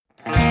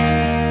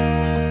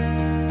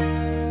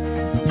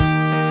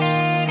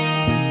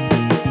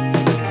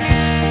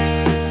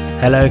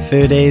Hello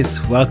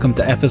foodies, welcome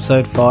to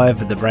episode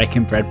 5 of the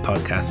Breaking Bread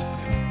podcast.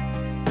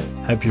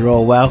 Hope you're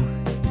all well,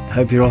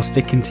 hope you're all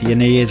sticking to your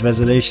New Year's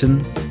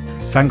resolution.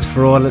 Thanks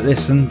for all that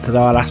listened to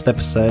our last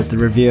episode, the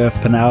review of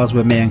Penel's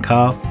with me and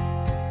Carl.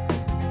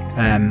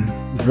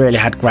 We've really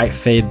had great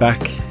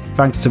feedback.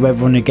 Thanks to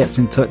everyone who gets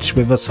in touch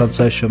with us on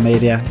social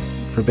media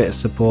for a bit of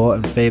support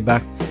and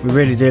feedback. We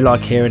really do like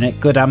hearing it,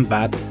 good and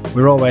bad.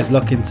 We're always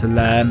looking to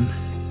learn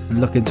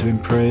and looking to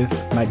improve,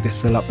 make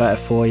this a lot better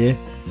for you.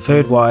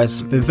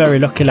 Food-wise, been very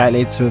lucky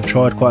lately to have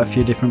tried quite a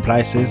few different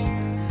places.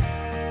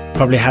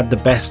 Probably had the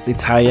best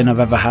Italian I've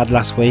ever had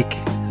last week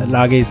at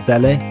Laghi's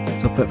Deli.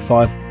 It's up at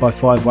 5 by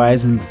 5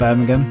 Ways in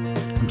Birmingham.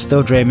 I'm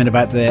still dreaming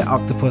about the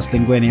octopus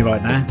linguine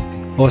right now.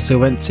 Also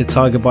went to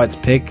Tiger Bites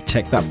Pig,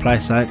 checked that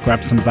place out,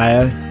 grabbed some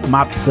bao. I'm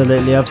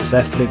absolutely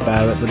obsessed with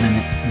bao at the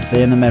minute. I'm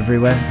seeing them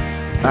everywhere.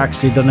 I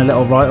actually done a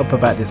little write-up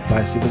about this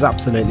place. It was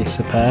absolutely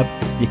superb.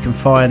 You can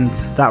find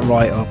that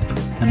write-up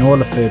and all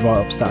the food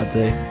write-ups that I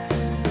do,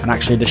 and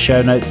actually the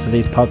show notes to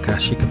these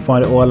podcasts, you can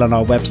find it all on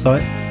our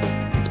website.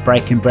 It's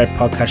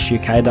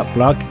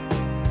breakingbreadpodcastuk.blog.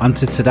 On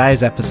to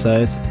today's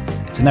episode.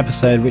 It's an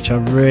episode which I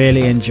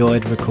really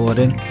enjoyed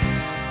recording.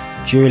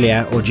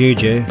 Julia, or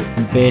Juju,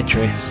 and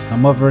Beatrice, a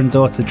mother and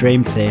daughter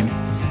dream team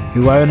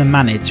who own and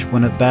manage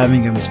one of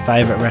Birmingham's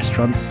favourite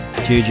restaurants,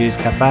 Juju's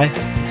Cafe.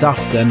 It's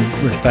often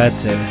referred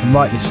to, and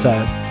rightly so,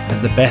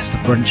 as the best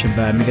brunch in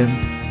Birmingham.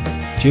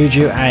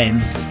 Juju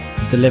aims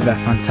to deliver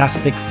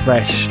fantastic,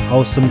 fresh,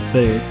 wholesome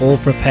food, all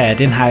prepared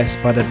in-house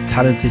by the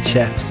talented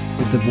chefs,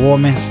 with the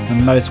warmest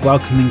and most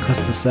welcoming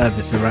customer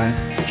service around.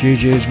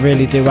 Juju's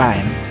really do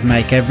aim to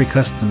make every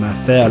customer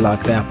feel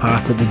like they are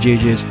part of the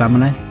Juju's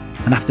family.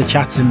 And after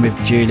chatting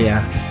with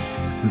Julia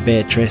and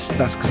Beatrice,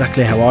 that's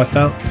exactly how I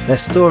felt. Their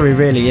story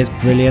really is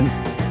brilliant,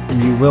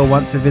 and you will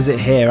want to visit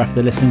here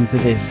after listening to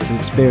this to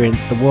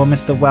experience the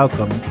warmest of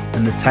welcomes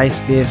and the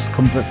tastiest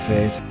comfort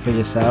food for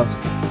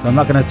yourselves. So I'm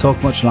not going to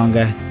talk much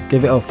longer.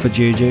 Give it up for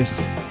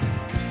Juju's.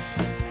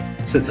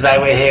 So today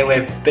we're here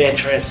with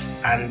Beatrice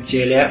and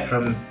Julia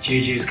from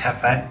Juju's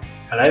Cafe.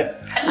 Hello.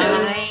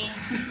 Hello. Hi.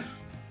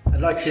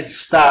 I'd like you to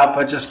start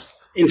by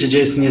just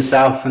introducing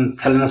yourself and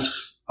telling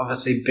us,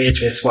 obviously,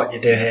 Beatrice, what you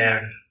do here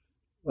and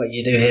what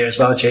you do here as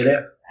well,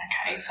 Julia.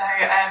 Okay, so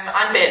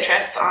I'm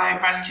Beatrice. I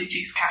run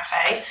Juju's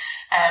Cafe,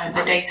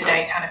 the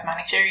day-to-day kind of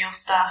managerial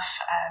stuff,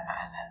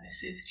 and then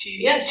this is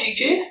Julia.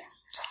 Juju.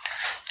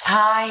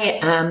 Hi,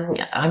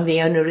 I'm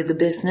the owner of the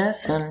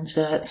business and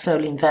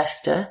sole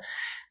investor.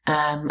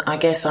 I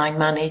guess I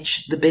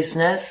manage the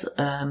business,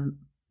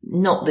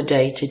 not the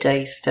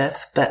day-to-day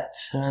stuff, but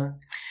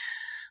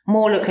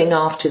more looking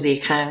after the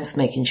accounts,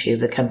 making sure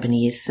the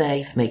company is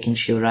safe, making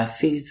sure our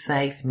food's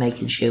safe,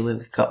 making sure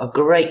we've got a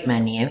great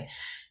menu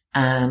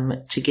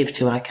to give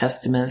to our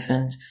customers,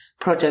 and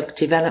product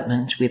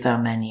development with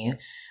our menu,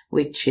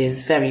 which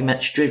is very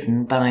much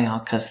driven by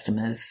our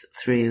customers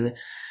through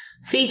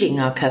feeding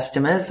our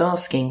customers,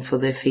 asking for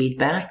their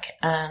feedback,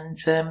 and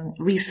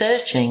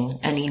researching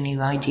any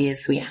new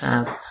ideas we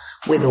have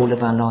with all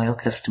of our loyal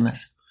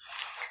customers.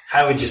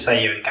 How would you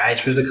say you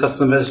engage with the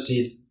customers?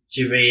 Do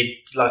you read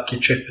like your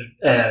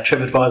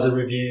TripAdvisor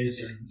reviews?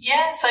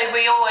 Yeah, so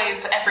we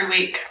always, every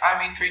week, I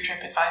read through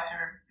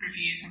TripAdvisor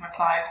reviews and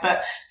replies.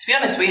 But to be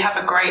honest, we have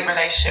a great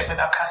relationship with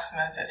our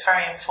customers. It's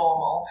very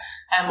informal.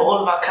 All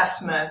of our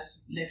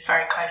customers live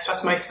very close to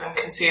us. Most of them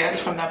can see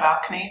us from their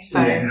balconies.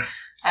 So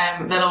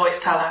they'll always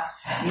tell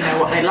us,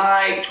 what they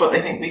liked, what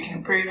they think we can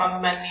improve on the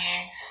menu,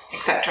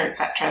 etc.,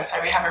 etc. So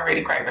we have a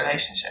really great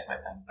relationship with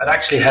them. I'd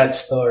actually heard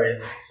stories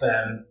of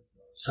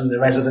some of the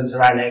residents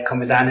around here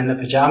coming down in their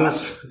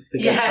pyjamas to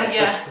get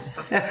breakfast and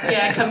stuff.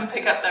 Yeah, come and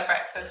pick up their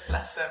breakfast,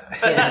 bless them.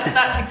 But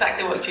that's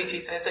exactly what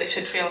Juju's is. It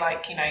should feel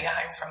like, you're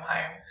home from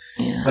home.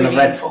 Yeah. Well,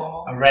 really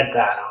informal. I read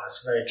that and I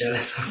was very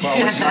jealous of what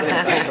I wish I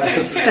lived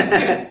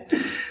that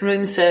close.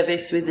 Room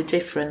service with a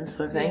difference,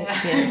 I think.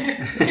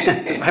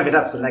 Yeah. Maybe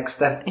that's the next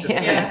step.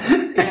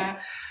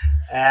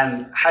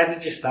 How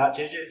did you start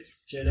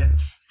Juju's, Julia?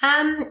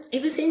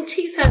 It was in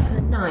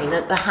 2009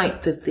 at the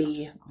height of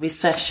the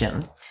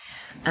recession.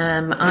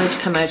 I'd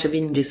come out of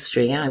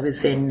industry. I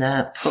was in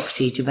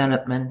property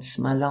development.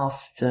 My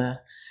last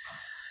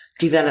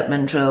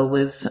development role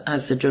was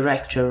as a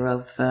director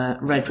of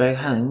Redrow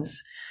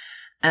Homes.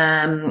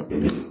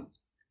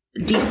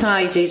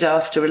 Decided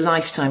after a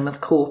lifetime of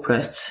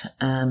corporate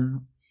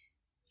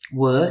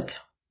work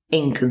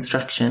in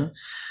construction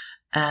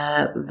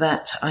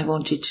that I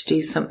wanted to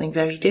do something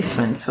very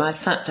different. So I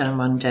sat down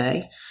one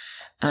day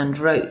and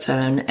wrote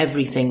down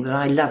everything that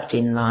I loved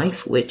in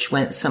life, which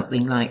went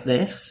something like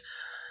this: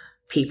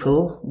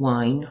 people,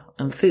 wine,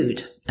 and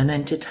food, and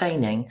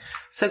entertaining.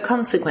 So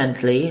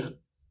consequently,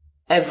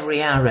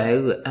 every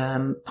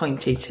arrow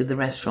pointed to the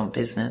restaurant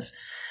business.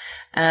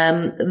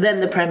 Then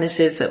the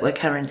premises that we're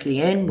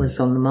currently in was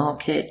on the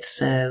market,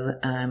 so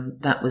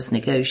that was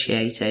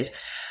negotiated.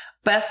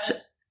 But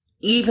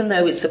even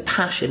though it's a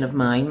passion of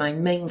mine, my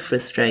main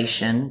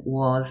frustration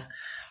was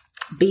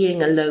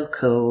being a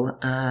local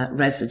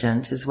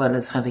resident as well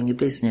as having a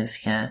business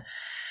here.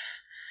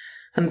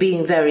 And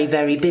being very,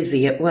 very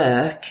busy at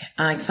work,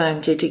 I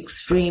found it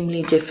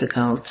extremely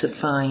difficult to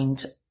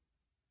find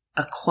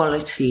a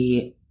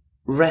quality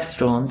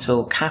restaurant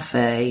or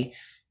cafe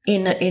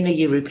in a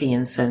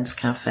European sense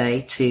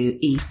cafe to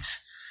eat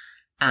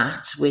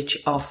at, which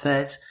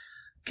offered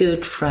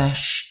good,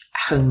 fresh,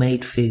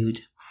 homemade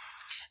food.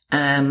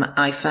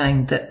 I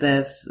found that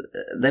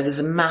there was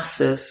a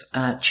massive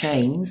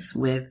chains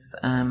with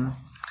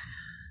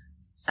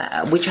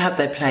which have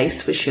their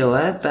place for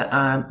sure, but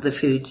the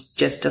food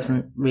just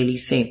doesn't really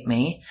suit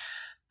me.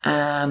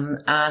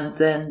 And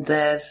then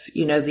there's,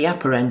 the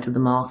upper end of the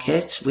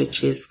market,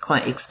 which is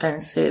quite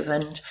expensive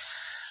and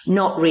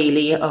not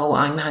really, oh,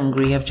 I'm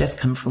hungry, I've just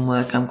come from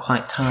work, I'm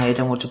quite tired,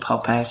 I want to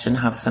pop out and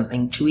have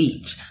something to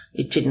eat.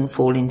 It didn't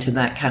fall into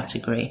that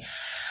category.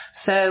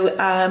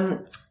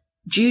 So,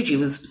 Juju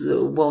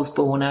was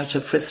born out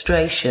of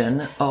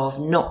frustration of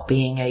not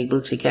being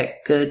able to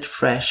get good,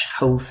 fresh,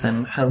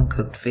 wholesome,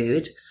 home-cooked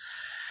food,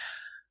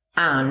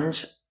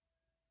 and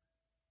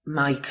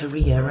my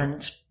career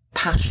and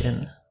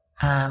passion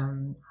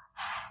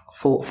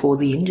for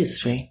the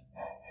industry.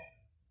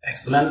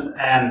 Excellent.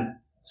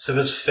 So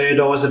was food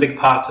always a big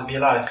part of your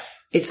life?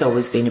 It's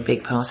always been a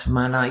big part of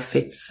my life.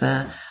 It's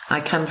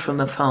I come from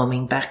a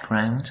farming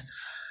background.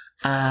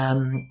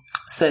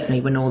 Certainly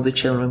when all the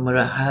children were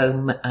at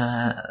home,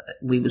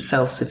 we were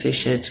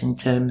self-sufficient in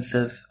terms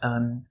of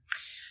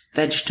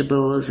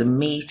vegetables and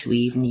meat. We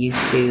even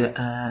used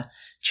to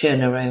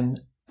churn our own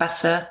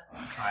butter.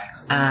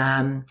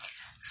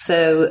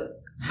 So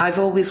I've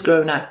always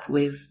grown up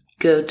with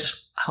good,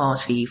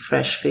 hearty,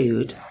 fresh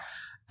food.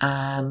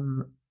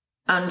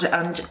 And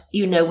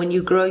when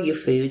you grow your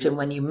food and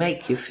when you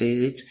make your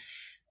food,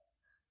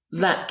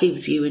 that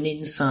gives you an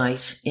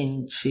insight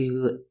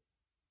into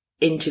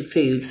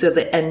food. So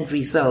the end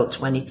result,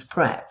 when it's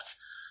prepped,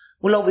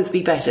 will always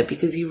be better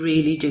because you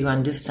really do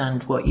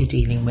understand what you're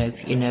dealing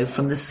with,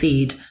 from the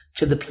seed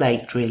to the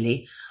plate,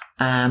 really,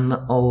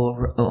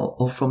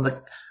 or from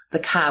the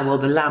cow or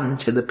the lamb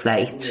to the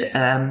plate.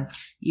 Yeah.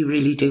 You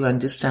really do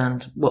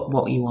understand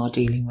what you are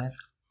dealing with.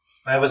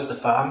 Where was the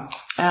farm?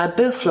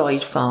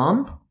 Bwrdd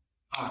Farm,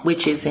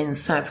 which is in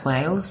South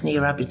Wales,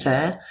 near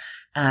Aberdare,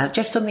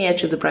 just on the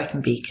edge of the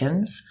Brecon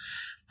Beacons.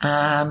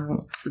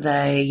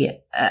 They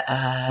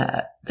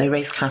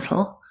raise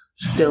cattle,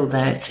 still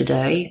there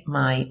today,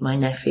 my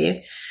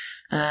nephew,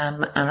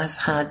 and has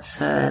had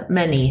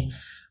many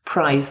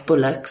prize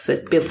bullocks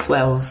at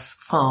Bwrdd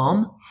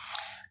Farm.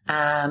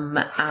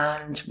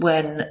 And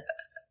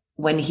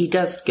when he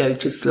does go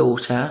to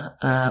slaughter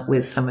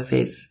with some of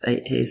his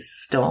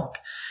stock,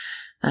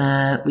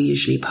 we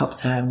usually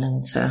pop down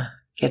and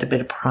get a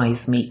bit of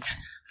prize meat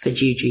for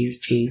Juju's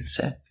too.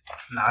 So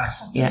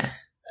nice. Yeah.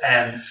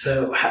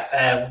 So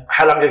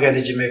how long ago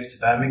did you move to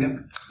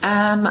Birmingham?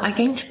 I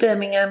came to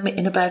Birmingham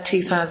in about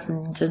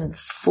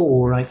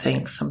 2004, I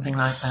think, something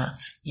like that.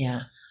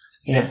 Yeah.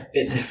 A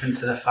bit different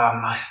to the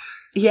farm life.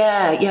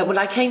 Yeah. Well,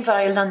 I came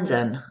via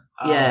London.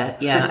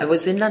 Yeah. I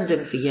was in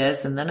London for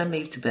years and then I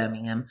moved to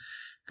Birmingham.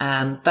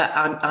 But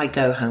I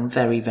go home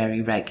very,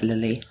 very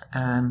regularly.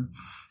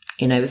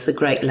 It's a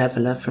great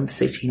leveller from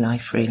city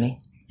life, really.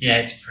 Yeah,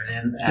 it's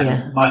brilliant.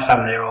 My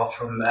family are all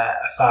from a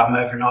farm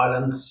over in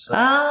Ireland. So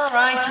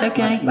right,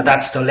 okay. My dad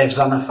still lives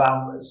on a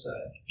farm, so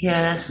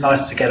it's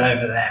nice to get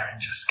over there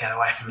and just get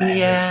away from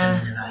everything.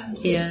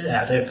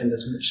 Yeah, I don't think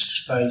there's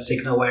much phone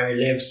signal where he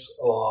lives,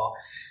 or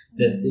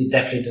he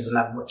definitely doesn't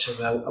have much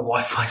of a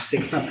Wi-Fi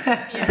signal.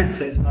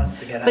 So it's nice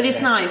to get out. But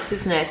it's nice,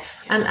 isn't it?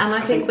 And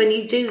I think when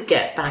you do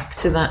get back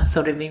to that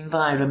sort of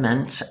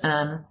environment,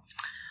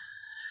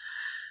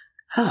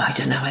 I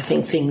don't know, I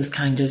think things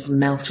kind of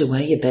melt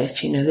away a bit,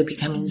 they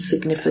become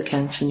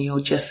insignificant and you're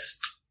just,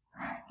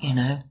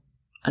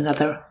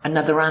 another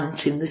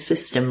ant in the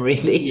system,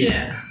 really.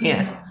 Yeah.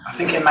 Yeah. I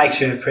think it makes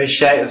you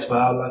appreciate as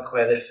well, like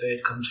where the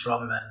food comes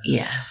from. And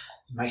yeah.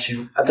 It makes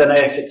you, I don't know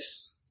if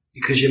it's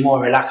because you're more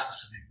relaxed or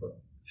something, but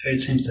food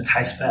seems to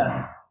taste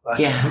better. Like,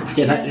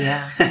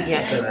 Yeah.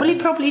 Well, it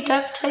probably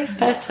does taste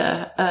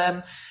better.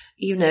 I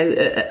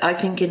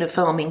think in a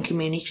farming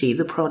community,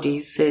 the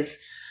produce is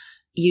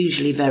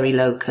usually very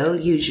local,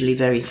 usually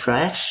very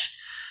fresh,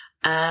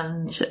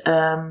 and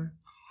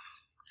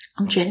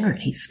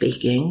generally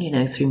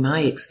speaking, through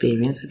my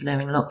experience of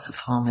knowing lots of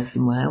farmers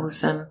in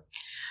Wales,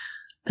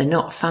 they're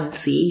not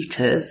fancy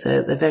eaters.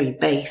 They're very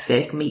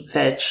basic meat,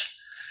 veg,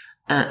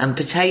 and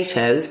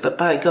potatoes. But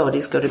by God,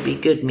 it's got to be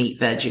good meat,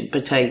 veg, and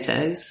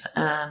potatoes.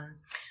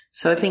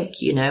 So I think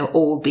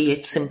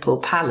albeit simple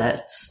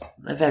palates,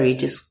 they're very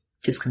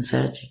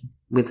disconcerting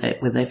with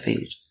their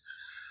food.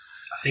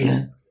 I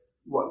think.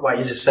 What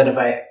you just said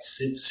about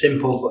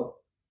simple, but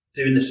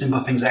doing the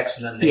simple things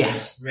excellently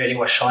is really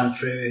what shines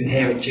through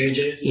here at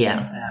Juju's.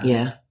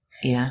 Yeah.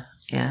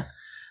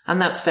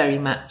 And that's very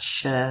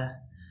much where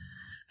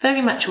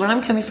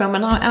I'm coming from.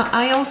 And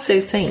I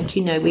also think,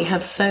 we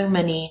have so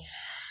many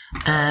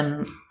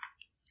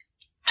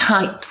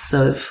types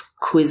of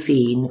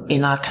cuisine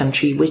in our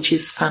country, which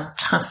is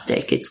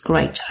fantastic. It's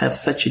great to have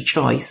such a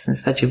choice and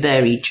such a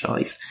varied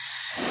choice.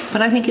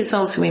 But I think it's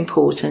also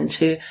important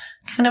to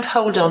kind of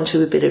hold on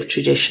to a bit of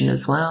tradition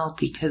as well,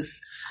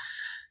 because,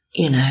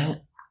 you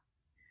know,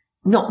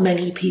 not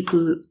many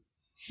people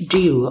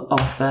do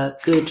offer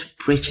good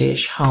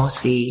British,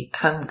 hearty,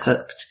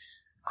 home-cooked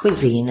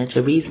cuisine at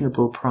a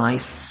reasonable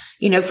price,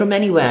 you know, from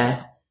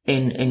anywhere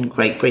in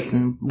Great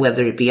Britain,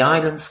 whether it be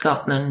Ireland,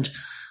 Scotland,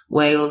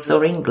 Wales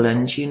or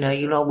England. You know,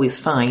 you'll always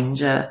find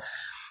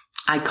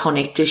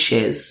iconic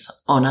dishes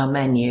on our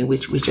menu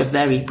which are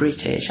very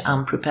British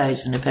and prepared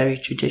in a very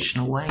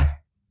traditional way.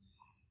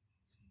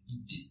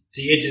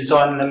 Do you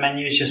design the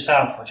menus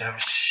yourself, or do you have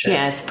a chef?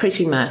 Yes,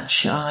 pretty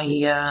much.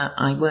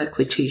 I work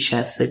with 2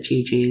 chefs at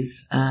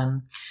Juju's,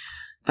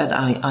 but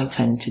I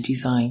tend to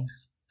design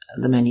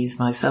the menus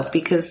myself,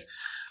 because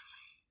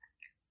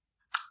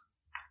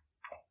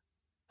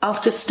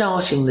after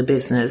starting the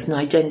business and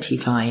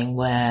identifying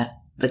where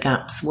the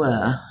gaps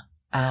were,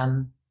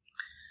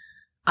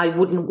 I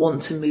wouldn't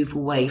want to move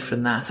away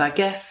from that. I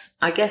guess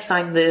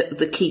I'm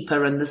the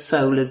keeper and the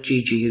soul of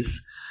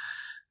Juju's,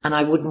 and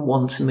I wouldn't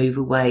want to move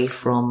away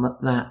from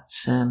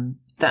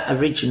that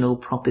original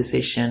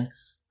proposition: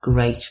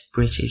 great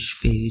British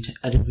food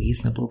at a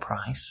reasonable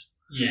price.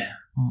 Yeah.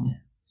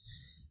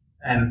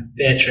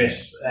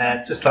 Beatrice,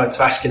 just like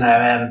to ask you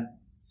now,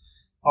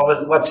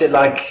 what's it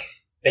like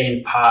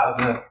being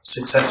part of a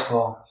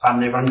successful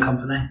family-run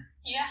company?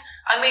 Yeah,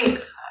 I mean,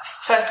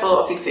 first of all,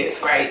 obviously it's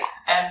great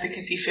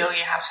because you feel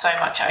you have so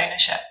much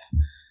ownership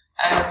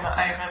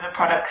over the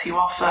products you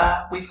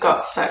offer. We've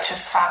got such a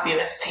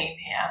fabulous team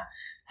here.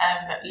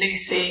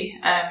 Lucy,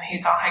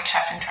 who's our head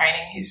chef in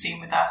training, who's been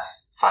with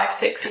us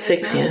 6 years.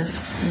 6 years.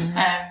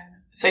 Mm-hmm.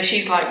 So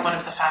she's like one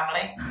of the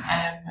family.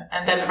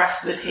 And then the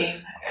rest of the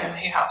team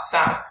who helps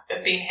out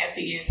have been here for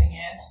years and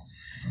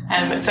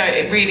years. So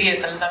it really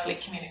is a lovely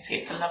community.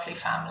 It's a lovely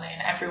family,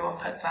 and everyone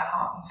puts their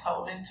heart and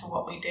soul into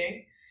what we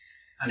do.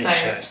 And it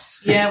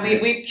shows. Yeah,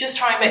 we just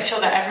try and make sure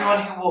that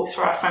everyone who walks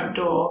through our front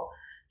door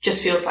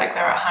just feels like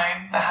they're at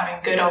home. They're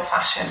having good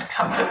old-fashioned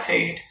comfort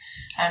food,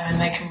 and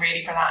they can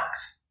really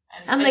relax.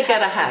 And they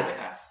get a hug.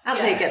 And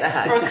they get a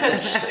hug. Or a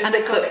cwtch. And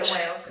a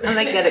cwtch. And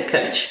they get a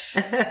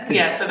cwtch.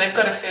 Yeah, so they've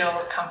got to feel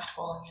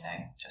comfortable and, you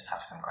know, just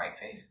have some great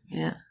food.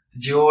 Yeah.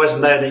 Did you always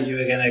know that you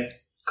were going to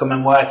come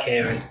and work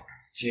here at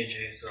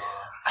Juju's? Or?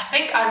 I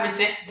think I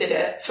resisted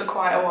it for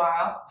quite a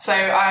while. So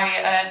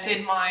I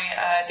did my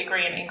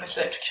degree in English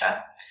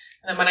literature.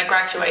 And then when I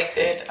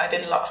graduated, I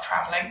did a lot of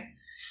travelling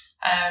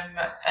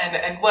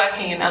and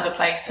working in other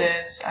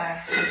places.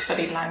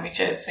 Studied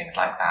languages, things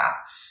like that.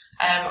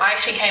 I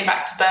actually came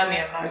back to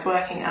Birmingham and I was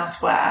working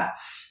elsewhere,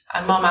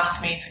 and Mum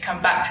asked me to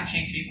come back to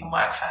Juju's and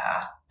work for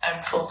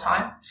her full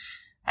time.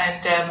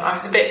 And I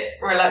was a bit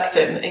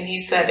reluctant, and he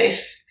said,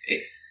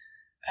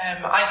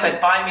 I said,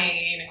 buy me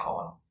a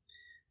unicorn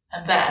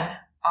and then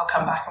I'll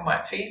come back and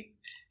work for you,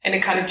 in a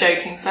kind of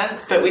joking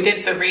sense. But we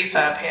did the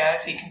refurb here,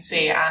 as you can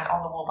see, and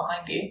on the wall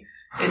behind you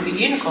is a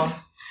unicorn.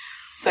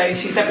 So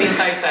she sent me a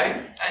photo,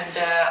 and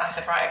I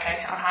said, right,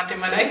 okay, I'll hand in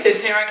my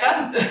notice, here I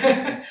come.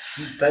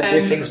 Don't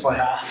do things by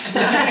half.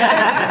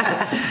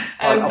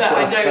 I'll put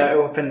a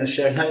photo up in the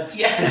show notes.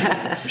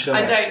 Yeah, I'm sure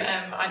I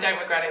don't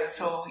regret it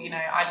at all. You know,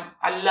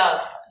 I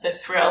love the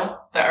thrill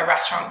that a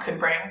restaurant can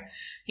bring.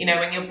 You know,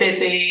 when you're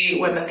busy,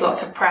 when there's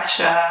lots of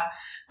pressure,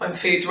 when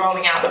food's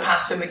rolling out the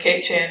pass in the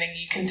kitchen, and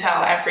you can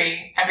tell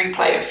every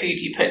plate of food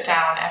you put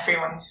down,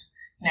 everyone's,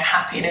 you know,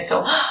 happy, and it's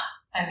all,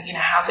 and, you know,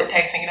 how's it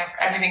tasting? And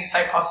everything's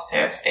so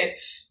positive.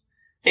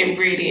 It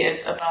really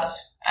is a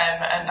buzz.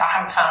 And I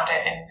haven't found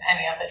it in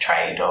any other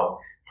trade or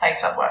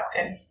place I've worked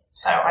in.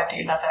 So I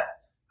do love it.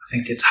 I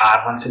think it's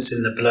hard once it's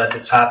in the blood.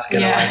 It's hard to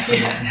get away from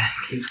it. Yeah,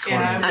 it keeps calling.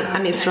 Yeah,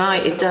 and it's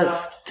right. It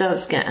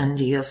does get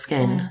under your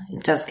skin. Mm.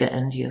 It does get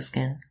under your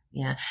skin.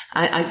 Yeah.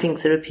 I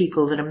think there are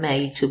people that are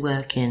made to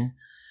work in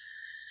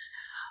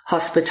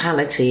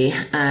hospitality.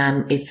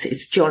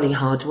 It's jolly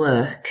hard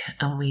work,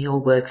 and we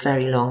all work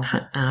very long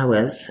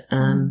hours.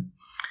 And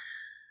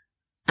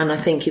I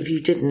think if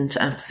you didn't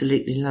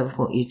absolutely love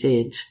what you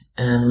did,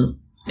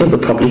 it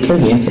would probably kill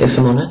you, if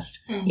I'm honest.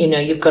 Mm. You know,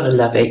 you've got to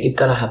love it. You've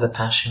got to have a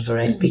passion for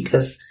it,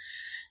 because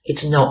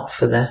it's not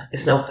for the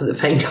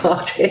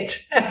faint-hearted.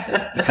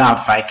 You can't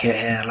fake it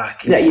here.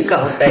 No, you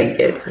can't fake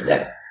it.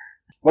 No.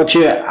 What do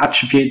you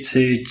attribute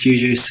to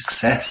Juju's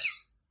success?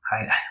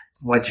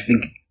 Why do you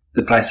think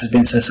the place has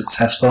been so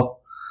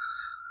successful?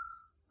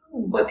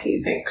 What do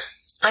you think?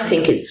 I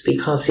think it's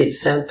because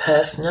it's so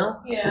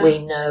personal. Yeah.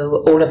 We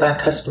know all of our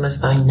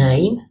customers by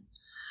name.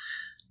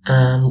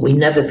 We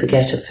never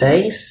forget a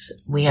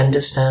face. We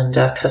understand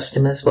our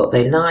customers, what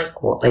they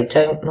like, what they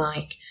don't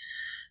like.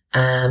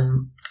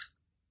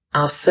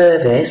 Our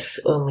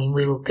service, I mean,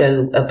 we'll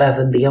go above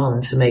and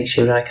beyond to make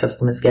sure our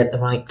customers get the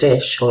right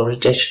dish, or a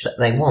dish that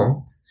they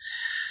want.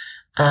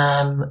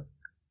 I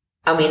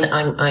mean,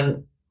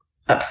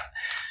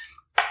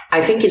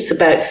 I think it's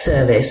about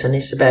service, and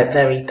it's about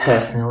very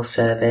personal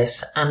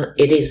service, and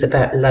it is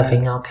about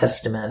loving our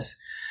customers.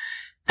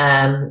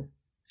 Our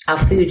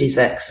food is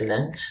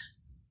excellent.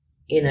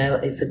 You know,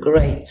 it's a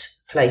great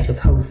plate of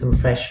wholesome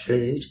fresh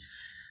food.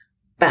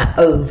 But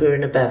over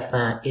and above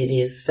that, it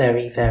is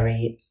very,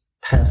 very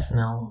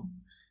personal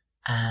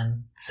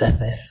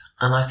service.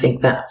 And I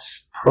think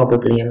that's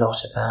probably a lot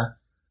of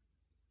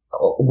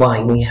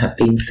why we have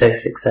been so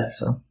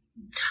successful.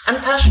 And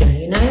passion,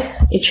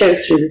 it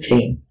shows through the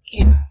team.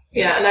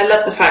 Yeah, and I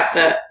love the fact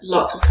that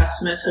lots of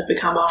customers have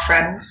become our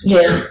friends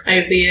over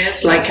the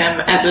years, like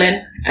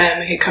Evelyn,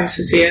 who comes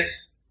to see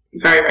us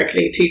very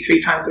regularly,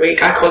 2-3 times a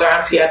week. I call her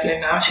Auntie Evelyn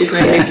now. She's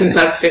known me since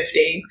I was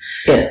 15.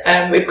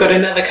 We've got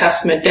another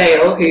customer,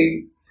 Dale,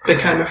 who's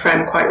become a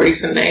friend quite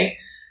recently,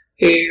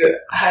 who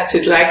hurt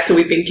his leg, so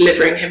we've been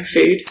delivering him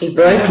food. He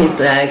broke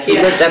his leg. He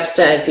lived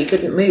upstairs. He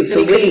couldn't move for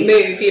weeks.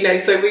 He couldn't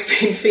move, so we've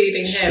been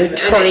feeding him. We're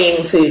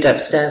trolleying food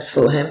upstairs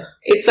for him.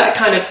 It's that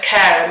kind of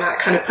care and that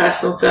kind of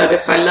personal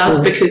service I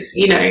love because,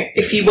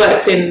 if you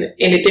worked in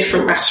a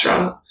different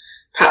restaurant,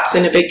 perhaps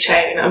in a big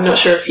chain, I'm not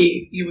sure if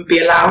you would be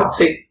allowed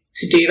to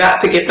do that,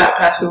 to give that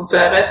personal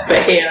service.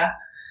 But here,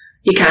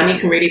 you can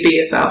really be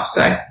yourself.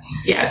 So,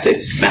 yeah,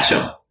 it's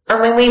special.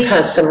 I mean, we've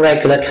had some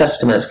regular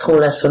customers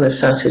call us on a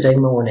Saturday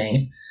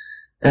morning,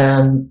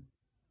 and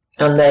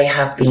they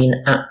have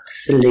been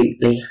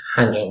absolutely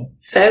hanging.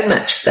 So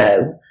much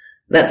so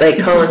that they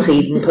can't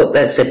even put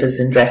their slippers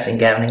and dressing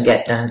gown and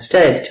get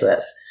downstairs to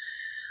us.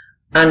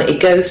 And it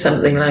goes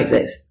something like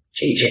this.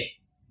 Gigi,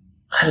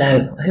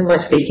 hello, who am I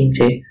speaking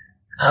to?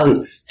 Oh,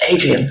 it's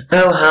Adrian.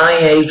 Oh, hi,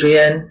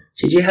 Adrian.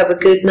 Did you have a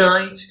good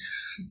night?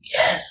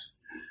 Yes.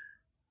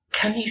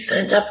 Can you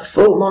send up a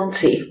full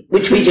Monty?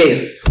 Which we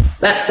do.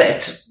 That's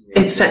it.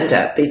 It's sent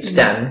up. It's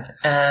done.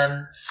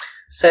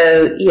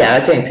 So, yeah, I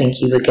don't think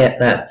you would get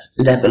that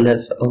level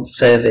of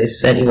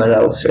service anywhere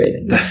else,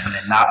 really.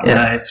 Definitely not. Yeah.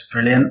 No, it's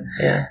brilliant.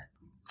 Yeah.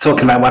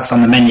 Talking about what's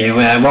on the menu,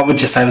 what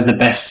would you say was the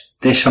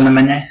best dish on the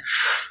menu?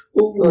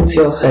 Ooh, what's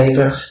your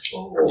favourite?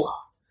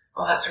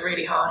 Oh, that's a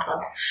really hard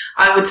one.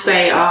 I would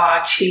say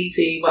our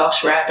cheesy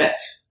Welsh rarebit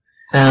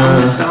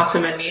on the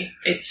starter menu.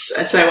 It's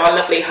our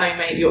lovely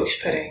homemade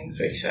Yorkshire puddings,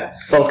 which are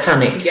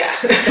volcanic. Yeah,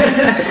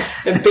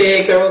 they're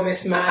big, they're all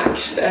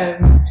mismatched.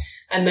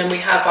 And then we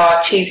have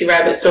our cheesy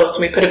rarebit sauce,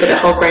 and we put a bit of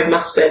whole grain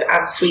mustard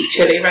and sweet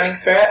chilli running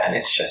through it, and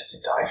it's just to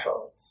die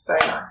for. It's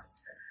so nice.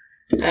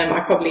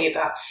 I probably eat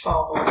that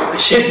far more than I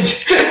should.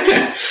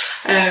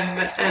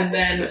 And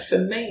then for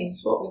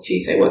mains, what would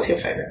you say? What's your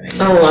favourite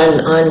main?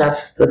 Oh, I love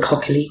the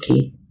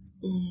cockaliki,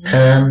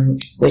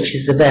 which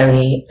is a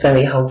very,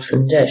 very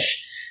wholesome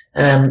dish.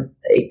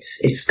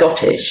 It's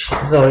Scottish.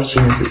 Its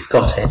origins are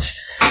Scottish.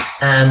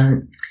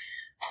 And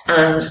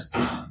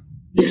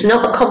it's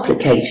not a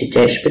complicated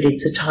dish, but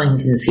it's a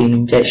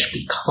time-consuming dish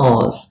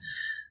because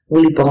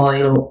we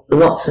boil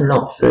lots and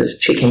lots of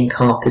chicken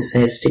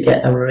carcasses to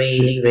get a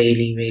really,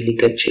 really, really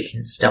good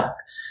chicken stock.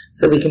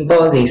 So we can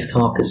boil these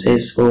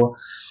carcasses for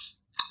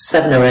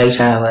 7 or 8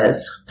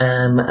 hours,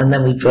 and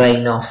then we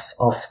drain off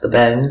the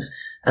bones,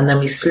 and then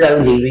we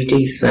slowly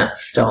reduce that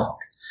stock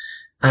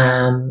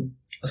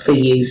for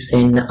use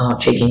in our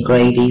chicken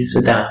gravies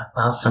with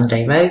our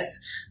Sunday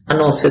roast, and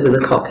also with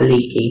the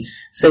cockaliki.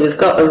 So we've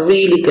got a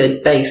really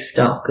good base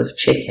stock of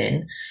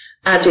chicken.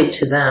 Added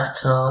to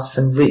that are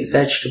some root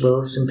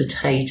vegetables and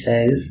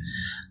potatoes,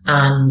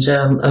 and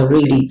a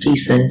really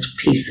decent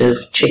piece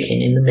of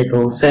chicken in the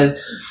middle. So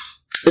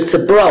it's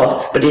a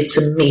broth, but it's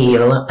a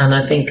meal, and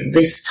I think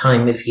this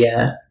time of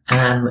year,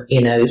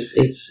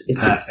 it's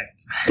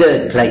perfect. A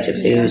good plate of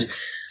food.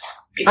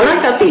 Yeah. I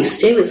like our beef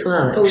stew as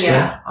well, actually.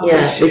 Oh,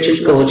 yeah. Which is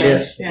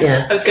gorgeous.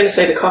 Yeah. I was going to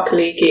say the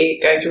cockaliki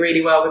goes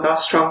really well with our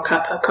strong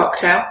cuppa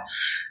cocktail.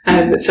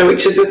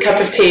 Which is a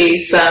cup of tea,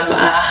 some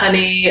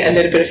honey, a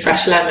little bit of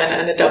fresh lemon,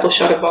 and a double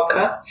shot of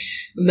vodka.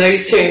 And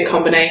those two in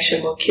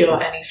combination will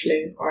cure any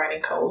flu or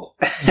any cold.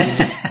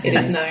 It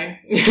is known.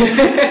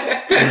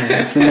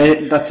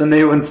 That's a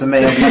new one to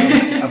me.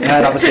 I've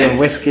heard obviously of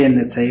whiskey in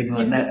the tea,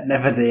 but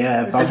never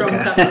the vodka. Strong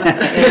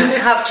cuppa.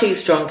 Have 2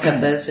 strong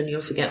cuppas and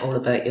you'll forget all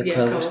about your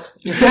cold.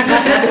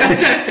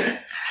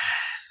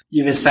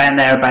 You were saying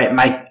there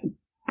about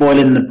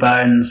boiling the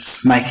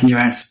bones, making your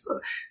own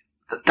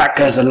that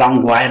goes a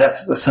long way.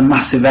 That's a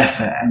massive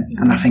effort,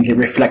 and I think it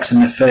reflects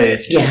in the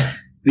food. Yeah.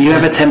 Were you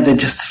ever tempted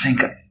just to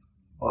think,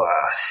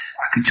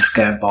 I could just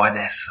go and buy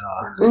this?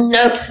 Or?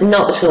 No,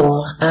 not at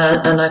all.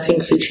 And I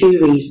think for 2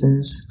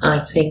 reasons.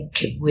 I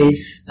think with,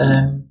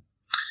 the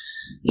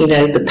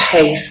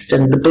paste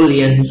and the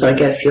bouillons, I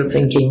guess you're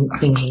thinking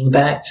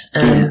about.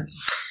 I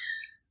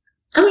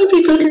mean,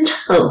 people can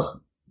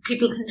tell.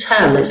 People can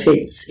tell if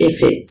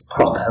it's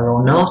proper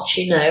or not,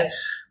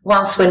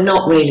 Whilst we're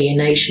not really a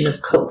nation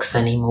of cooks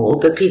anymore,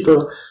 but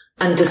people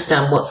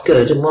understand what's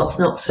good and what's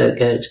not so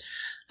good.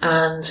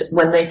 And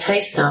when they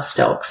taste our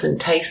stocks and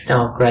taste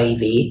our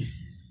gravy,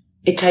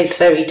 it tastes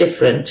very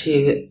different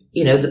to,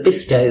 the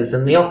Bistos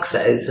and the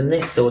Oxos and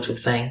this sort of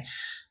thing.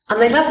 And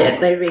they love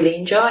it. They really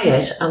enjoy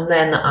it. And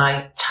then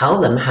I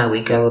tell them how we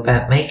go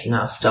about making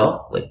our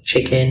stock with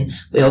chicken.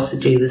 We also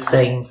do the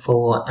same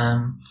for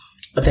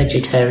a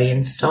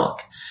vegetarian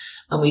stock.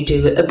 And we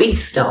do a beef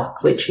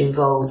stock, which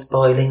involves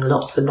boiling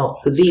lots and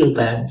lots of veal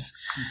bones.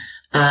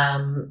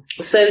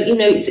 So,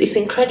 it's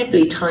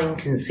incredibly time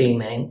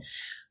consuming.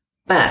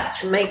 But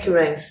to make your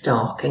own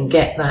stock and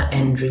get that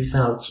end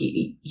result,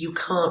 you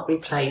can't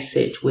replace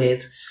it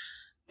with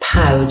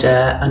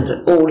powder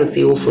and all of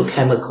the awful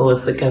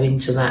chemicals that go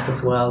into that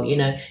as well. You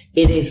know,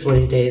 it is what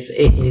it is.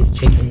 It is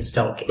chicken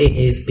stock. It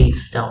is beef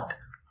stock.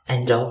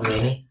 End of,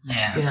 really.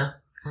 Yeah. Yeah.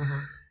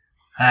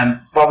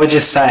 Mm-hmm. What would you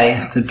say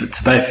to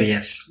both of you?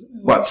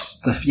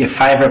 What's your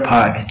favourite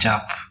part of your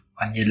job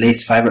and your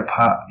least favourite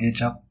part of your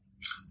job?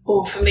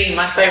 Well, for me,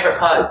 my favourite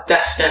part is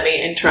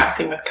definitely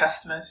interacting with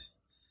customers.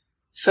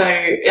 So,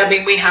 I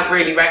mean, we have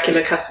really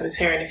regular customers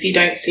here, and if you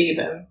don't see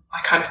them,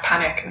 I kind of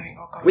panic and I think,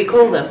 oh God. We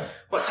call them.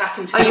 What's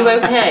happened to Are them? you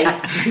okay?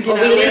 Or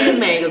we'll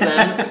email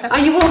them. Are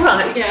you all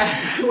right? Yeah.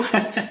 I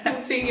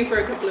haven't seen you for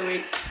a couple of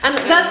weeks. And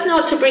that's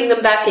not to bring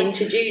them back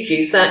into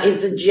Juju's. That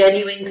is a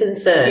genuine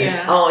concern.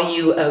 Yeah. Are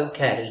you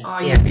okay?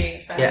 Are you being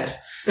fed? Yeah.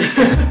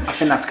 I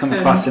think that's come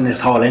across in this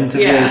whole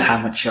interview Yeah. is how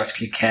much you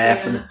actually care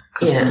for the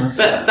customers.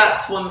 But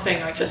that's one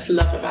thing I just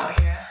love about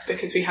here,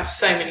 because we have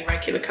so many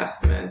regular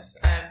customers.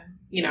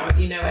 You know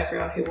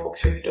everyone who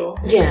walks through the door.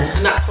 Yeah.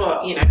 And that's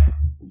what,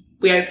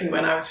 we opened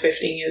when I was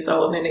 15 years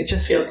old, and it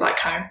just feels like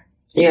home.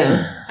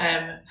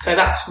 Yeah. So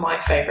that's my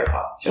favourite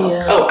part of the job.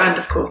 Yeah. Oh, and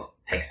of course,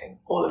 tasting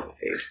all of the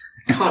food.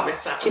 Can't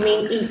miss that. Do you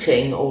mean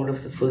eating all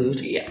of the food?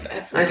 Yeah,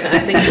 I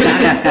think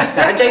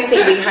I don't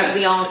think we have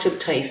the art of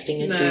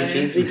tasting at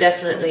Juju's. We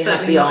definitely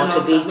have the art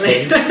of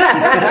eating.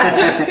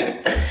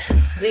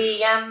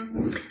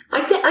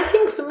 I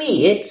think for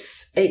me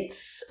it's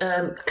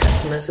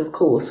customers, of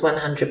course,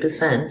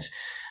 100%.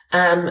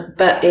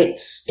 But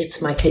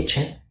it's my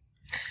kitchen.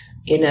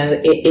 You know,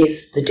 it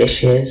is the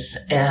dishes.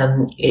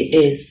 It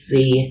is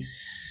the,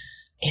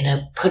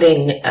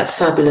 putting a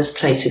fabulous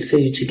plate of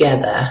food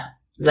together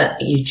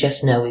that you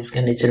just know is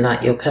going to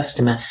delight your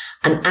customer,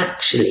 and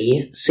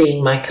actually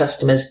seeing my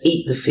customers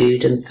eat the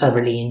food and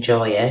thoroughly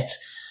enjoy it.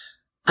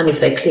 And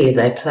if they clear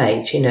their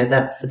plate,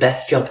 that's the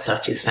best job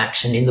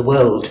satisfaction in the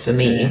world for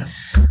me.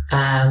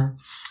 Yeah.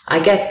 I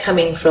guess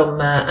coming from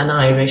an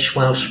Irish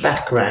Welsh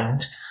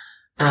background,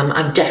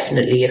 I'm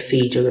definitely a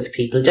feeder of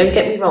people. Don't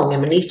get me wrong,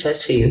 I'm an eater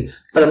too,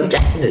 but I'm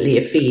definitely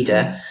a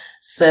feeder.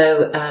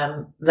 So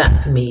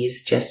that for me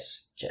is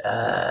just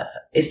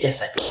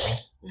everything.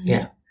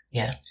 Yeah.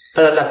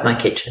 But I love my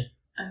kitchen.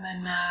 And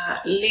then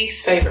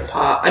least favourite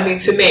part. I mean,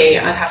 for me,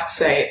 I'd have to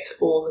say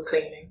it's all the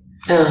cleaning.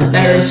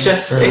 It's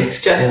just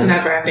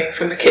never ending,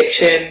 from the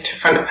kitchen to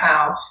front of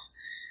house,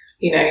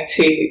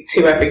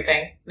 to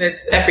everything.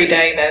 Every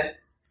day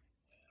there's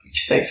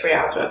 3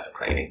 hours worth of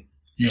cleaning.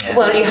 Yeah.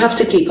 Well, you have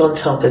to keep on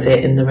top of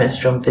it in the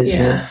restaurant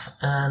business.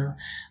 Yeah.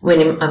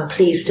 I'm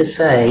pleased to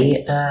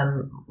say,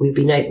 we've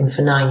been open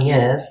for 9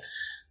 years.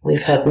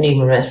 We've had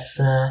numerous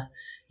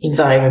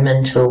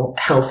environmental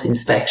health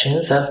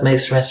inspections, as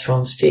most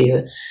restaurants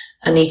do,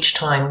 and each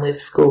time we've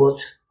scored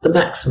the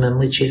maximum,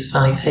 which is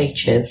 5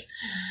 H's.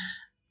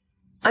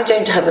 I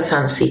don't have a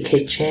fancy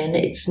kitchen.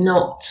 It's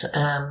not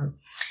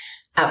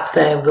up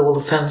there with all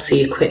the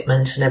fancy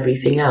equipment and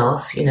everything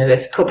else.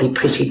 It's probably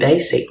pretty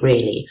basic,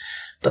 really.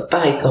 But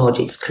by God,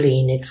 it's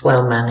clean, it's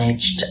well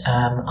managed,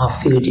 our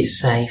food is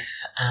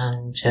safe,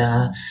 and,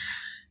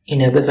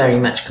 we're very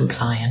much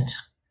compliant.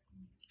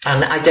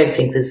 And I don't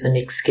think there's an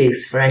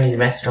excuse for any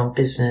restaurant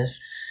business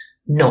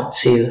not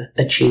to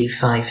achieve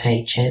 5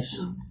 H's.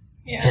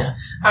 Yeah.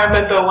 I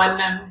remember when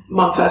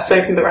Mum first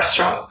opened the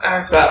restaurant, I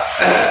was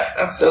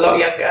a lot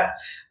younger,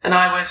 and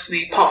I was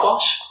the pot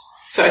wash.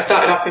 So I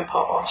started off in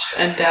pot wash,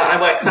 and I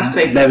worked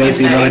Saturdays and Sundays. No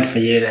easy ride for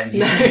you then.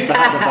 You I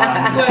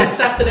worked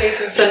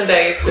Saturdays and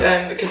Sundays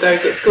because I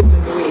was at school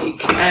in the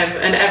week,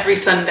 and every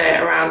Sunday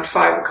at around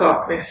 5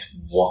 o'clock,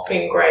 this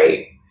whopping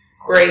great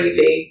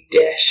gravy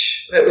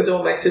dish that was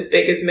almost as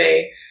big as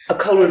me. A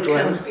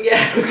cauldron. Yeah.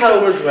 A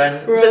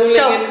cauldron.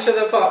 Rolling into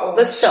the pot.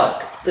 The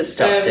stock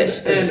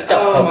dish.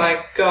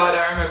 My God,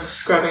 I remember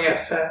scrubbing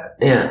it for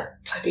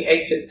bloody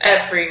ages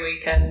every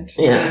weekend.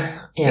 Yeah,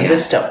 the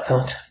stock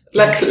pot.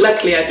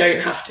 Luckily, I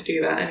don't have to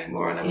do that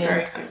anymore, and I'm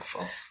very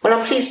thankful. Well,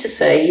 I'm pleased to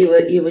say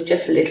you were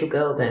just a little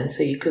girl then,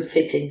 so you could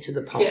fit into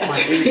the pot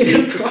quite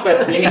easily to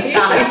scrub the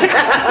inside.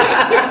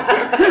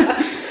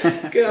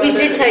 God, we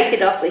did take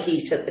it off the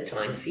heat at the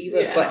time, so you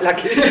were quite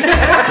lucky.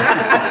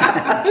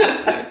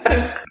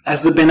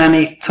 Has there been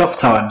any tough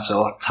times,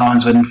 or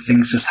times when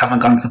things just haven't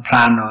gone to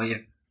plan, or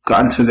you've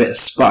got into a bit of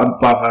spot and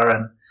bother,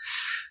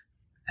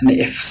 and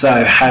if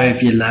so, how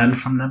have you learned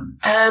from them?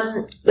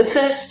 The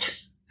first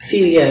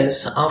few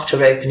years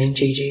after opening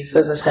Juju's,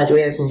 as I said,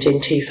 we opened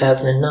in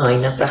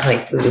 2009 at the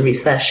height of the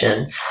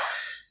recession,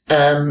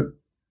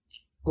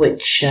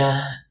 which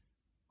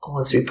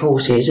was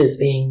reported as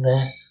being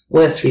the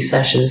worst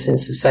recession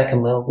since the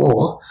Second World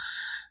War.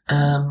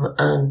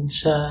 And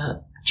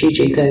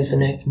Juju goes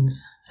and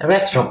opens a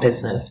restaurant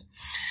business.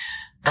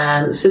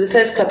 So the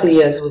first couple of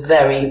years were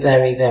very,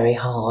 very, very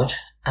hard.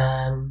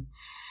 And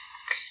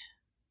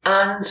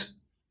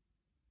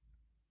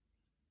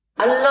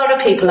a lot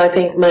of people, I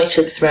think, might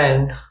have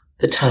thrown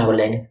the towel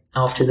in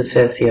after the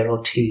first year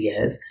or 2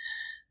 years.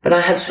 But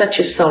I have such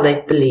a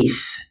solid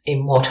belief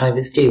in what I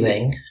was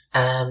doing,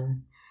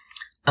 and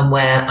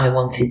where I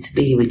wanted to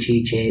be with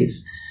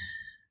Juju's.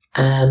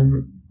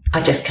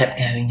 I just kept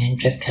going and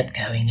just kept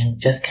going and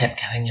just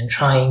kept going and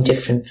trying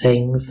different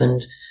things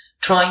and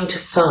trying to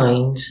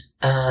find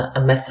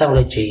a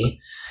methodology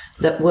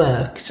that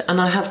worked. And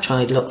I have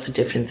tried lots of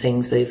different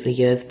things over the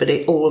years, but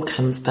it all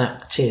comes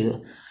back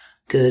to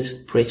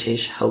good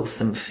British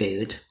wholesome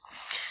food.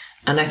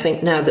 And I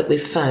think now that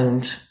we've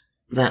found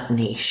that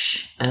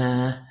niche,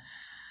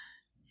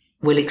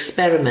 we'll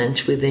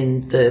experiment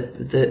within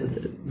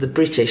the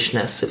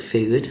Britishness of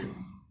food,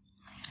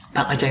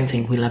 but I don't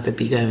think we'll ever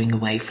be going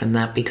away from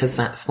that because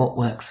that's what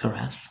works for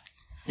us.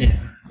 Yeah.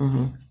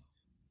 Mm-hmm.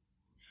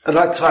 I'd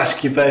like to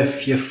ask you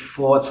both your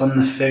thoughts on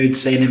the food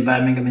scene in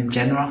Birmingham in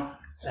general.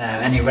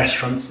 Any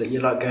restaurants that you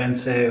like going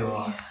to?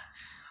 Or?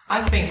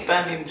 I think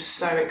Birmingham's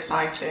so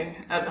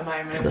exciting at the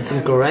moment. There's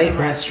some great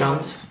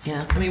restaurants.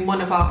 Yeah. I mean,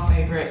 one of our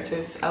favourites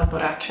is El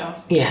Borracho.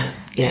 Yeah.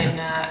 In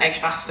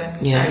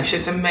Edgbaston. Yeah. Which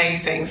is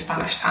amazing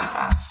Spanish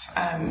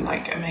tapas,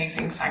 like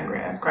amazing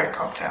sangria, great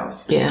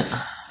cocktails. Yeah.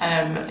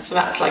 So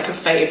that's like a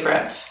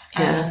favourite.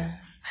 Yeah.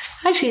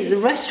 Actually, there's a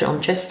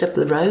restaurant just up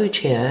the road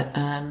here,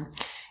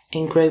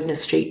 in Grosvenor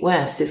Street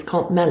West. It's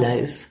called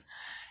Mellows.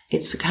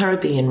 It's a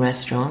Caribbean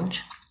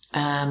restaurant.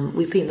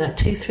 We've been there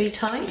 2-3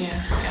 times.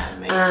 Yeah,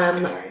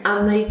 amazing.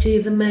 And they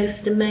do the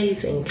most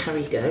amazing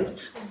curry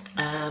goat.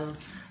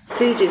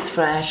 Food is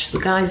fresh. The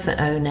guys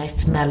that own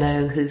it,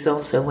 Mello, who's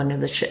also one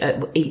of the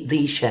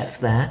chef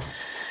there.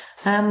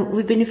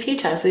 We've been a few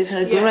times. We've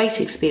had a great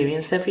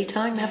experience every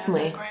time, haven't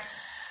we? Great.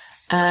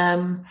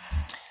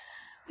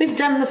 We've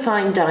done the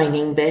fine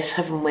dining bit,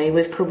 haven't we?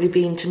 We've probably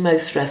been to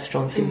most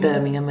restaurants in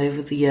Birmingham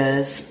over the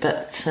years,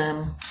 but it's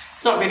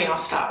not really our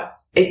style.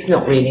 It's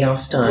not really our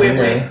style.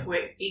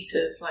 We're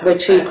eaters. Like we're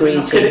too greedy.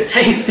 Not good at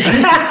tasting.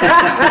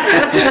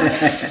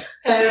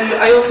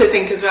 I also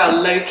think as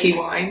well, Loki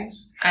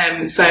Wines.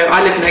 So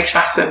I live in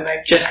Edgbaston.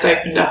 They've just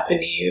opened up a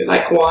new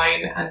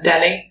wine and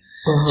deli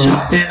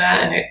shop near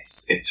there, and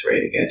it's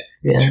really good.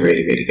 Yeah. It's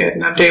really, really good.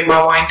 And I'm doing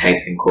my wine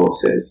tasting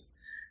courses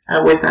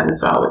with them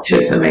as well, which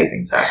is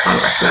amazing. So I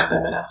can't recommend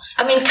them enough.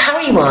 I mean,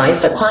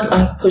 curry-wise, I quite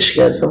like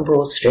Pushka's on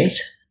Broad Street.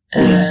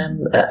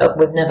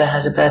 We've never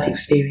had a bad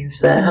experience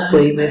there, have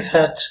we? We've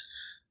had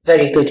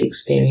very good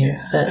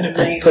experience at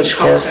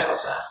Pushka's.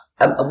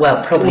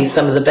 Well, probably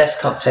some of the best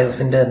cocktails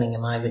in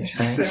Birmingham, I would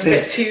say. It's a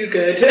bit too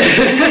good.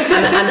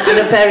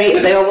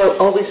 and they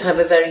always have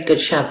a very good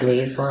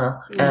Chablis as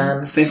well.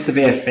 There seems to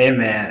be a theme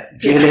here.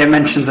 Julia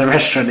mentions a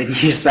restaurant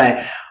and you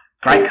say,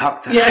 great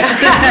cocktails. Yes.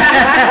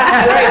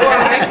 Great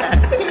wine.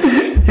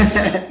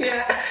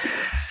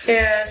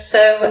 Yeah,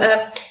 so,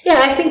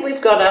 I think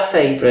we've got our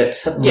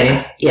favourites, haven't we?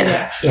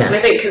 Yeah. And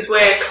I think because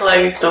we're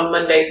closed on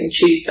Mondays and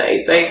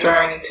Tuesdays, those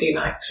are only 2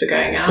 nights for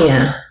going out.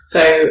 Yeah.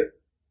 So,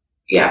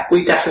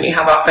 we definitely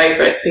have our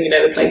favourites, and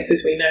the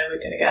places we know we're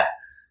going to get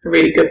a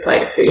really good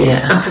plate of food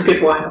and some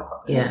good wine, of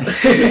course. Yeah.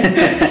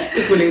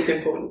 Equally as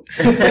important.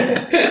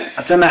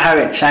 I don't know how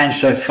it changed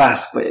so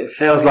fast, but it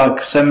feels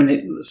like so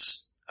many,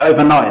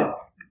 overnight,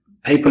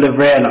 people have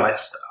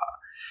realised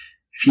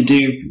if you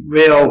do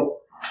real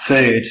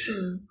food,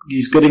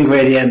 use good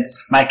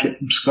ingredients, make it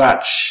from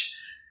scratch.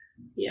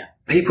 Yeah.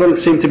 People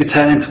seem to be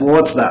turning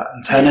towards that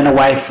and turning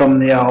away from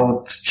the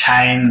old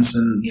chains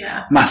and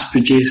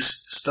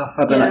mass-produced stuff.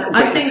 I don't know.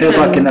 I think it feels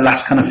like in the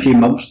last kind of few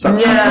months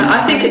that's happened.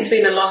 I think it's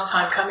been a long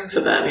time coming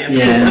for Birmingham.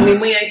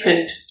 Because, we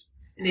opened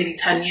nearly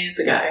 10 years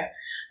ago,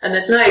 and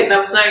there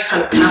was no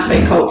kind of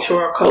cafe culture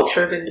or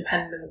culture of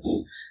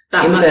independence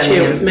that much.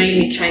 Birmingham. It was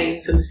mainly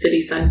chains in the city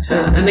centre,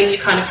 and then you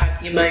kind of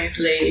had your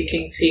Moseley, your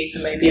King's Heath,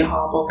 and maybe a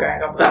Harbour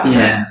going on. But that's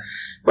it.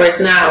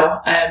 Whereas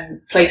now,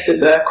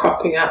 places are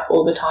cropping up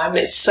all the time, and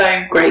it's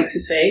so great to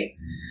see.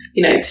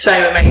 It's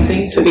so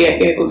amazing to be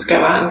able to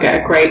go out and get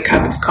a great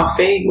cup of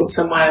coffee with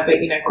somewhere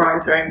that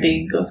grinds their own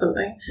beans or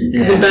something.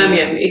 Because in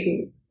Birmingham,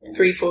 even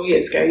 3-4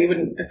 years ago, you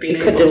wouldn't have been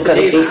able to do that. You could have got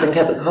a decent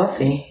cup of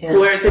coffee. Yeah.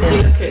 Whereas if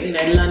you look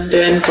at,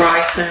 London,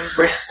 Brighton,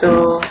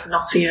 Bristol,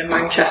 Nottingham,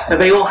 Manchester,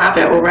 they all have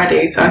it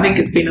already. So I think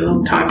it's been a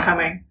long time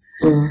coming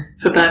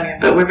for Birmingham,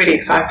 but we're really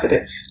excited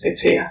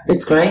it's here.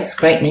 It's great. It's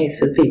great news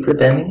for the people of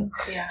Birmingham.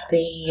 Yeah,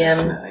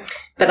 definitely.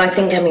 But I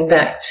think coming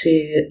back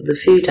to the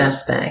food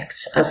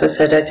aspect, as I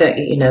said,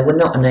 we're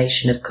not a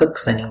nation of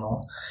cooks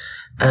anymore.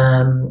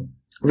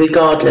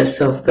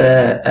 Regardless of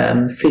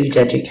the food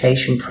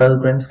education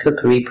programs,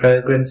 cookery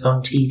programs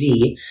on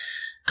TV,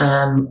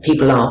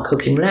 people are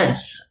cooking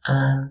less.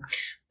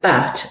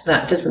 But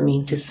that doesn't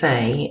mean to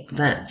say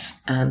that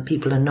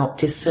people are not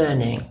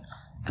discerning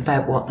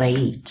about what they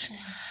eat.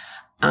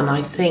 And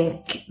I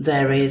think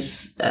there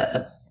is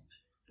a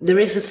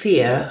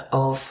fear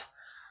of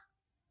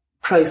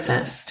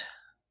processed,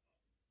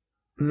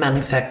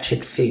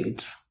 manufactured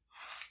foods,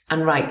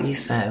 and rightly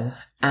so.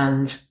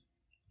 And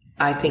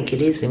I think it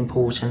is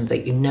important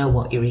that you know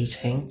what you're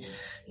eating,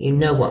 you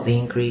know what the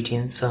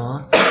ingredients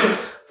are,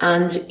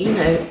 and,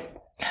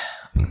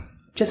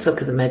 just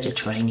look at the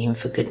Mediterranean,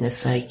 for goodness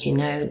sake,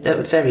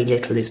 very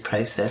little is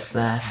processed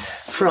there.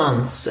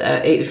 France,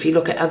 if you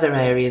look at other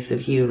areas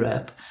of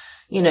Europe,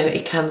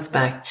 it comes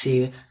back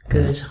to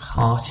good,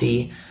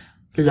 hearty,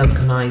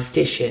 localised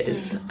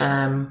dishes.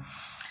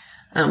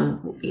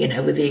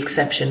 With the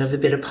exception of a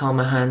bit of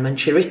Parma ham and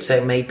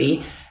chorizo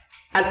maybe.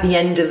 At the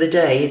end of the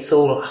day, it's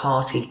all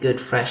hearty,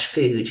 good, fresh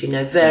food.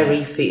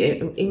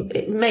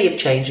 It may have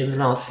changed in the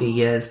last few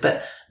years,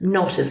 but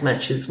not as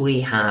much as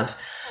we have.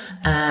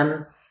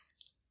 At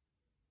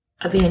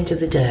the end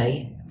of the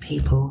day,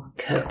 people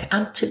cook.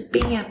 And to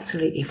be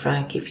absolutely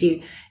frank, if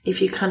you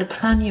kind of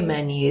plan your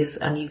menus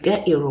and you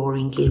get your raw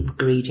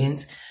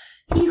ingredients,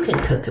 you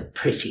can cook a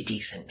pretty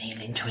decent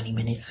meal in 20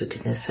 minutes, for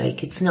goodness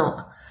sake. It's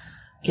not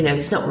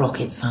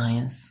rocket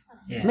science.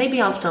 Yeah. Maybe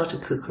I'll start a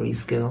cookery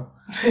school.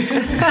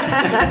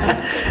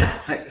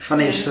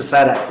 Funny you should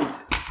say that.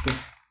 We'll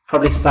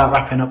probably start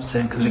wrapping up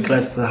soon because we're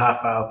close to the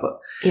half hour. But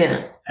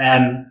yeah,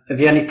 have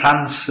you any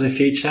plans for the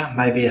future?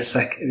 Maybe have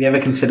you ever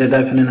considered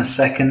opening a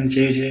second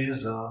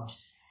Juju's or?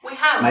 We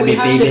have. Maybe we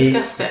have BB's?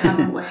 Discussed it,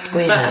 haven't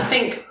we? I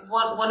think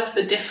one of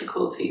the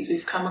difficulties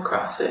we've come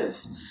across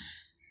is,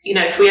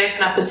 if we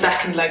open up a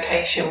second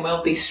location,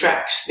 we'll be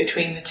stretched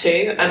between the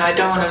two, and I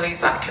don't want to lose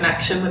that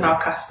connection with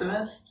our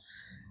customers.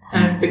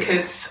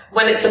 Because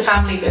when it's a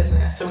family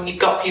business and when you've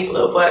got people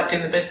that have worked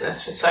in the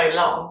business for so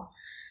long,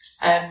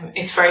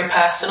 it's very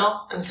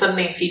personal. And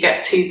suddenly if you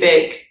get too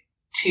big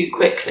too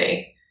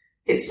quickly,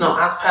 it's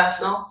not as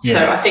personal. Yeah.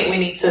 So I think we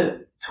need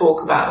to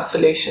talk about a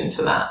solution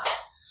to that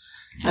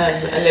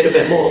a little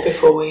bit more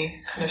before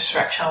we kind of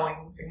stretch our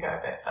wings and go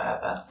a bit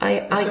further.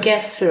 I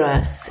guess for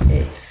us,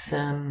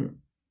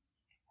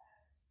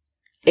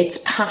 it's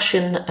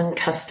passion and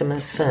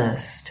customers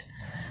first,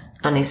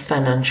 and it's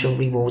financial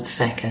reward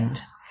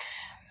second.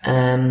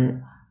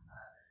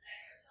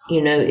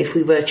 If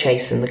we were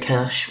chasing the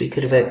cash, we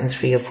could have opened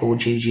 3 or 4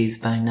 Juju's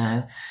by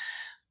now,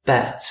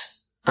 but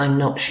I'm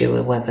not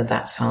sure whether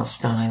that's our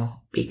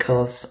style,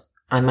 because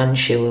I'm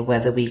unsure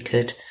whether we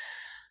could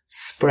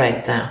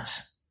spread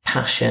that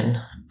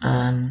passion,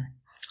 and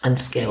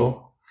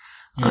skill.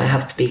 Yeah. I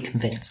have to be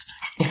convinced.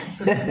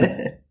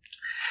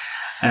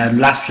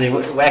 Lastly,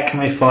 where can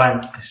we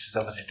find, this is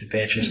obviously to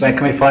Beatrice, where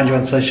can we find you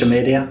on social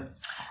media?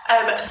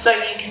 So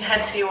you can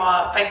head to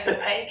our Facebook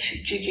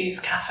page,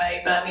 Juju's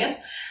Cafe Birmingham.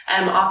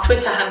 Our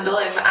Twitter handle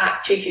is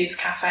 @Juju's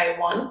Cafe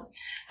 1.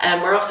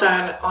 We're also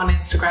on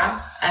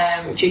Instagram,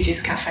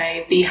 Juju's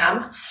Cafe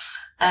Beham.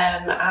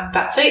 And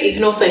that's it. You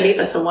can also leave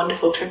us a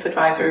wonderful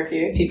TripAdvisor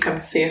review if you've come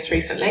to see us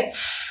recently.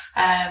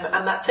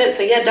 And that's it.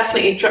 So yeah,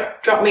 definitely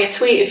drop me a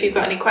tweet if you've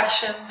got any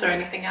questions or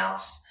anything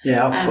else.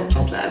 Yeah,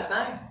 just let us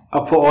know.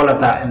 I'll put all of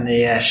that in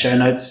the show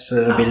notes, so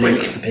there'll be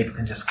links so people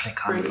can just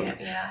click on. Brilliant,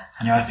 yeah.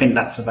 Anyway, I think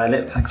that's about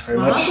it. Thanks very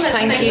much.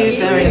 Thank you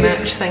very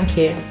much. Thank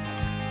you.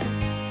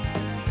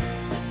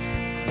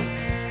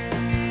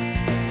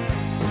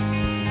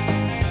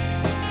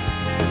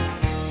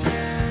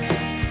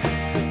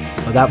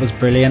 Well, that was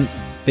brilliant.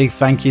 Big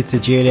thank you to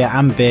Julia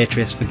and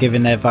Beatrice for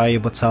giving their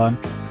valuable time.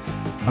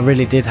 I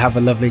really did have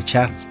a lovely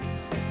chat.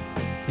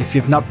 If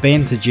you've not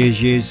been to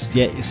Juju's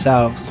yet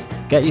yourselves,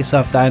 get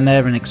yourself down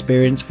there and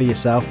experience for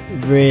yourself.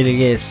 It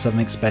really is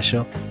something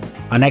special.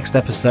 Our next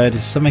episode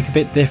is something a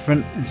bit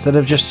different. Instead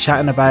of just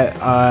chatting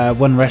about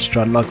one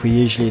restaurant like we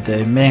usually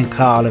do, me and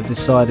Carl have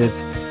decided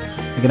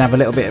we're going to have a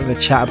little bit of a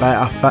chat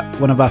about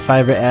one of our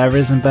favourite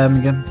areas in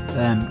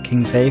Birmingham,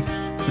 King's Heath.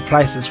 It's a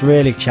place that's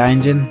really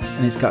changing,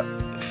 and it's got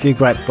a few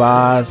great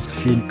bars, a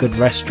few good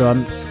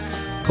restaurants,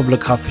 a couple of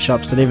coffee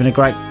shops, and even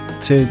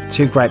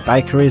two great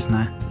bakeries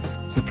now.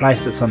 It's a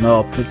place that's on the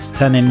up. It's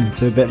turning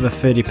into a bit of a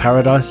foodie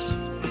paradise.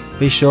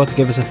 Be sure to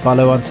give us a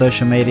follow on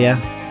social media.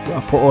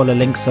 I'll put all the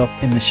links up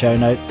in the show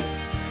notes.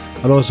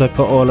 I'll also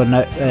put all the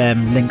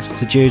links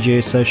to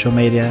Juju's social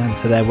media and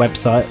to their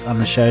website on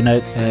the show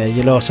note.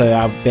 You'll also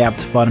be able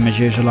to find them as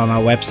usual on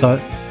our website.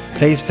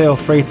 Please feel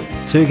free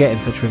to get in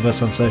touch with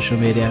us on social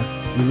media.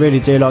 We really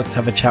do like to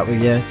have a chat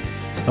with you.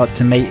 Like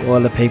to meet all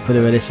the people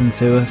who are listening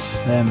to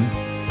us.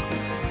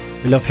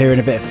 We love hearing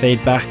a bit of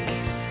feedback.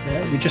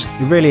 We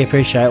really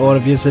appreciate all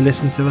of you who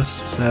listen to us.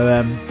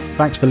 So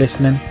thanks for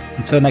listening.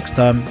 Until next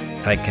time,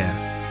 take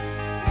care.